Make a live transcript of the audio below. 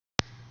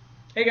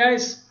Hey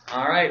guys!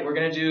 Alright, we're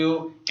going to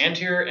do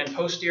anterior and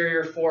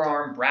posterior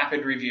forearm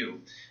rapid review.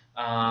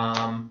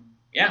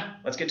 Yeah,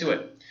 let's get to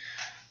it.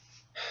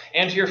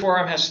 Anterior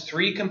forearm has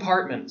 3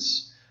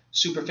 compartments: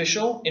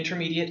 superficial,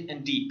 intermediate,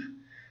 and deep.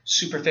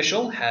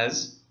 Superficial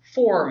has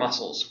 4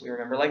 muscles. We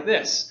remember like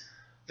this.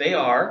 They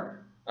are,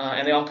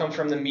 and they all come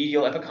from the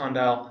medial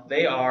epicondyle,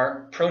 they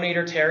are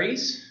pronator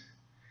teres,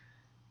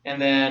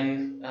 and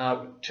then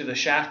to the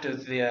shaft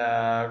of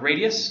the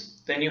radius.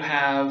 Then you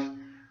have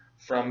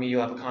from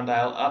medial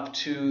epicondyle up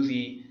to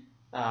the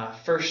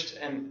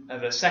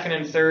the second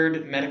and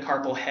third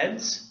metacarpal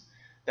heads.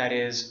 That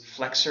is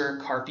flexor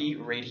carpi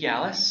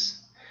radialis.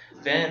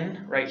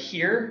 Then right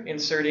here,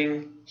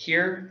 inserting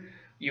here,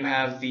 you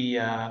have the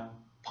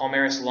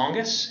palmaris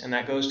longus, and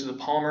that goes to the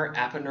palmar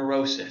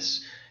aponeurosis.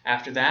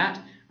 After that,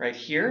 right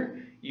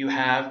here, you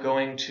have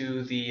going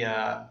to the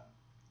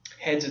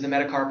heads of the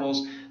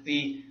metacarpals,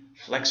 the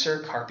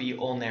flexor carpi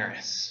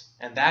ulnaris.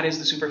 And that is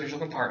the superficial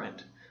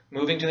compartment.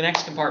 Moving to the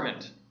next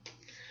compartment.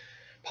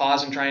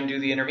 Pause and try and do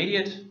the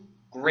intermediate.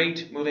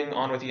 Great, moving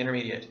on with the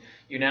intermediate.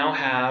 You now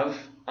have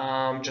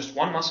just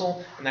one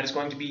muscle, and that is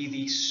going to be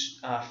the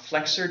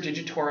flexor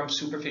digitorum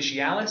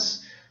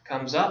superficialis.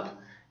 Comes up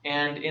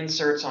and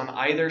inserts on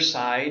either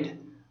side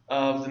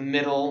of the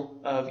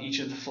middle of each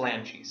of the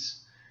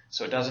phalanges.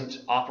 So it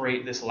doesn't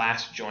operate this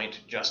last joint,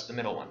 just the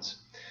middle ones.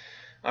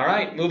 All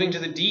right, moving to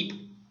the deep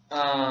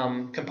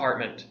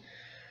compartment.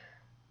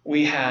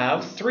 We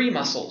have 3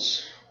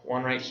 muscles.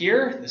 One right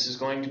here. This is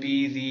going to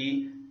be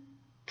the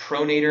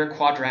pronator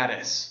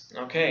quadratus.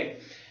 Okay.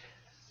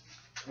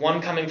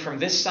 One coming from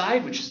this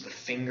side, which is the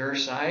finger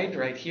side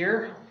right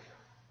here,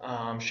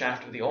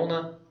 shaft of the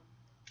ulna.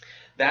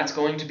 That's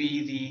going to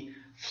be the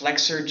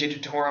flexor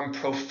digitorum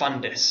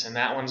profundus, and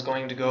that one's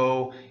going to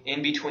go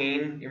in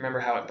between. You remember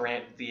how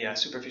the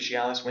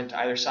superficialis went to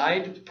either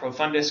side?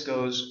 Profundus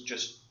goes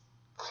just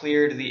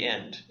clear to the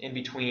end, in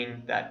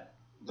between that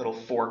little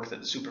fork that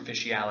the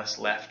superficialis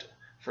left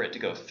for it to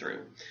go through.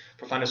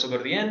 Profundus will go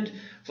to the end,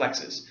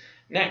 flexes.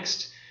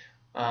 Next,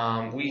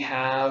 we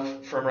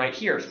have from right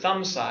here,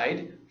 thumb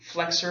side,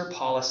 flexor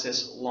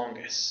pollicis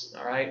longus.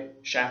 All right,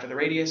 shaft of the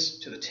radius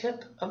to the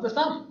tip of the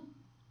thumb.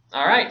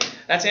 All right,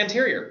 that's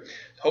anterior.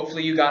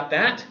 Hopefully you got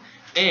that.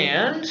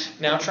 And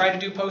now try to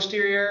do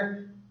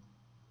posterior.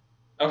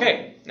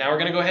 Okay, now we're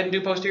going to go ahead and do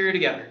posterior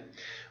together.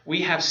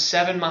 We have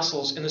 7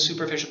 muscles in the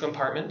superficial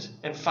compartment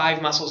and 5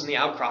 muscles in the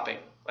outcropping.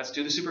 Let's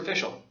do the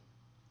superficial.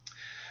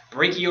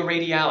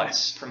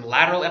 Brachioradialis, from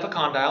lateral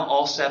epicondyle,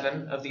 all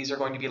 7 of these are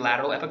going to be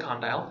lateral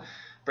epicondyle.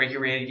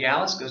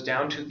 Brachioradialis goes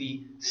down to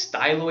the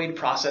styloid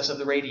process of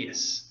the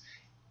radius.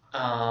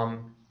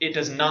 It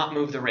does not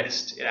move the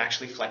wrist. It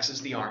actually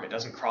flexes the arm. It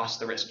doesn't cross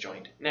the wrist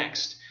joint.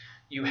 Next,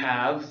 you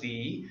have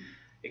the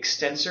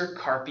extensor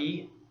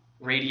carpi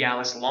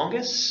radialis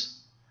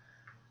longus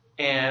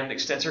and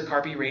extensor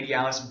carpi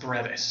radialis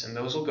brevis, and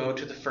those will go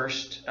to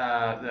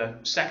the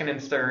second and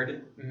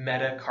third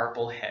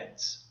metacarpal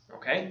heads.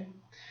 Okay.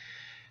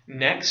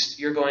 Next,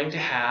 you're going to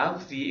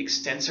have the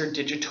extensor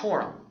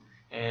digitorum,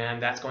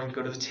 and that's going to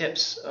go to the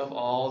tips of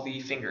all the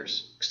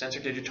fingers.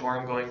 Extensor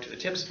digitorum going to the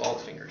tips of all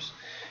the fingers.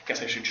 I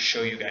guess I should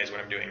show you guys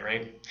what I'm doing,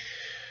 right?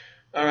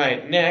 All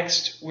right,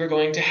 next, we're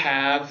going to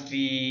have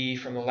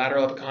from the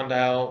lateral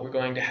epicondyle, we're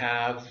going to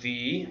have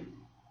the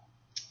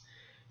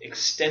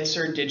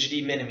extensor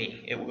digiti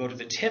minimi. It will go to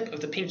the tip of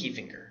the pinky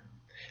finger.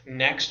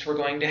 Next, we're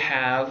going to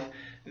have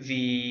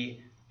the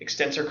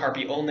extensor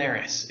carpi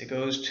ulnaris. It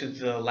goes to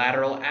the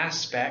lateral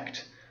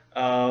aspect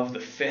of the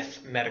 5th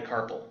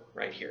metacarpal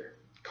right here.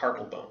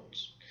 Carpal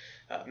bones.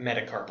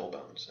 Metacarpal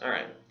bones. All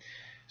right.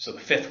 So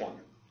the 5th one.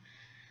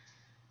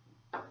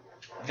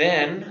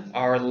 Then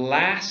our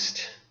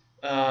last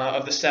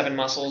of the 7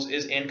 muscles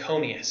is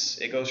anconeus.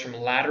 It goes from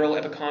lateral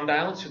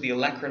epicondyle to the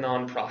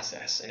olecranon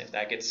process. And if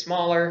that gets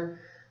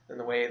smaller, then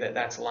the way that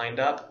that's lined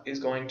up is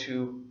going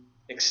to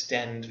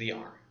extend the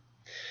arm.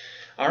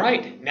 All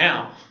right.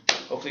 Now,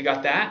 hopefully you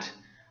got that.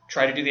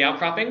 Try to do the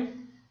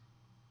outcropping.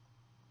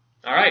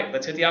 All right,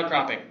 let's hit the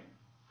outcropping.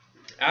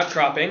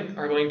 Outcropping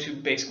are going to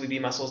basically be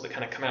muscles that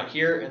kind of come out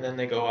here and then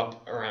they go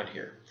up around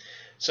here.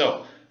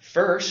 So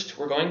first,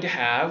 we're going to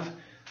have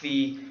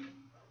the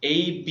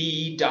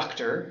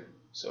abductor,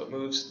 so it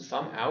moves the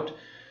thumb out,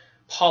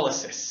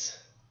 pollicis.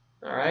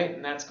 All right,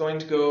 and that's going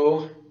to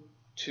go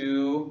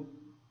to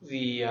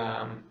the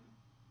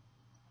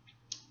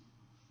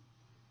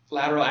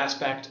lateral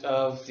aspect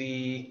of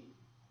the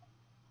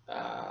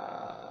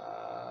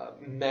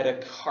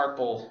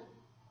metacarpal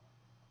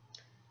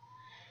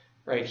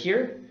right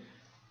here,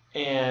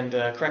 and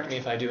correct me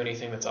if I do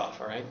anything that's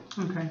off, all right?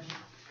 Okay.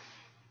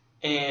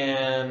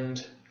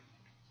 And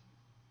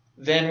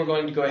then we're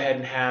going to go ahead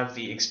and have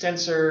the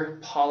extensor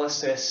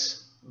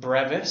pollicis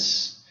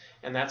brevis,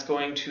 and that's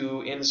going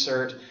to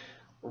insert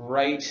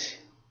right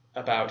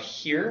about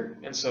here,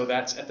 and so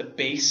that's at the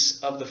base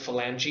of the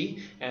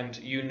phalange, and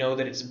you know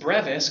that it's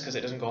brevis because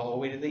it doesn't go all the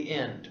way to the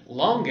end.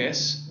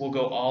 Longus will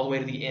go all the way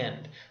to the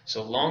end.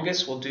 So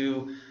longus will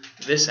do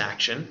this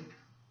action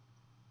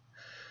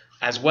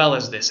as well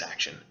as this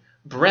action.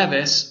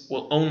 Brevis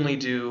will only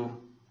do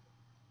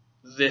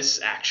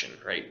this action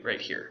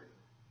right here,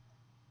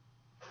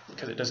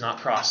 because it does not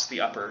cross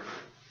the upper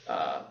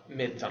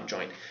mid-thumb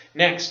joint.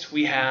 Next,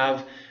 we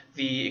have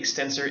the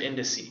extensor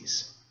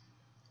indices,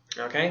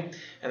 okay?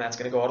 And that's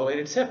going to go all the way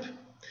to the tip.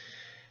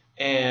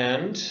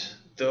 And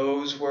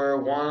those were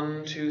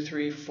 1, 2,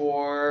 3,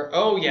 4.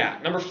 Oh, yeah,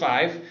 number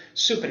 5,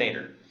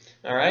 supinator,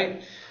 all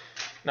right?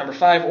 Number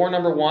 5 or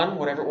number 1,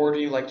 whatever order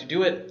you like to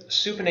do it,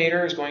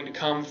 supinator is going to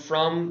come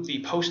from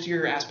the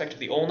posterior aspect of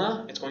the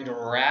ulna. It's going to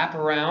wrap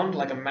around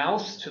like a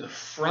mouth to the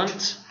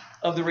front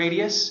of the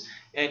radius,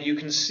 and you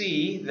can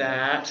see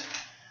that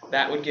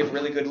that would give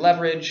really good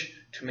leverage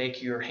to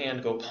make your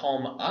hand go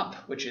palm up,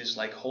 which is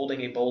like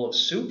holding a bowl of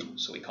soup,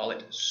 so we call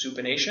it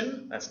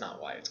supination. That's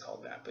not why it's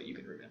called that, but you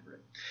can remember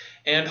it.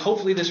 And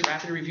hopefully this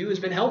rapid review has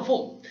been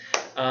helpful.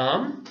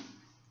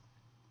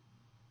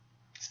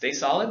 Stay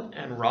solid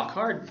and rock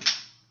hard.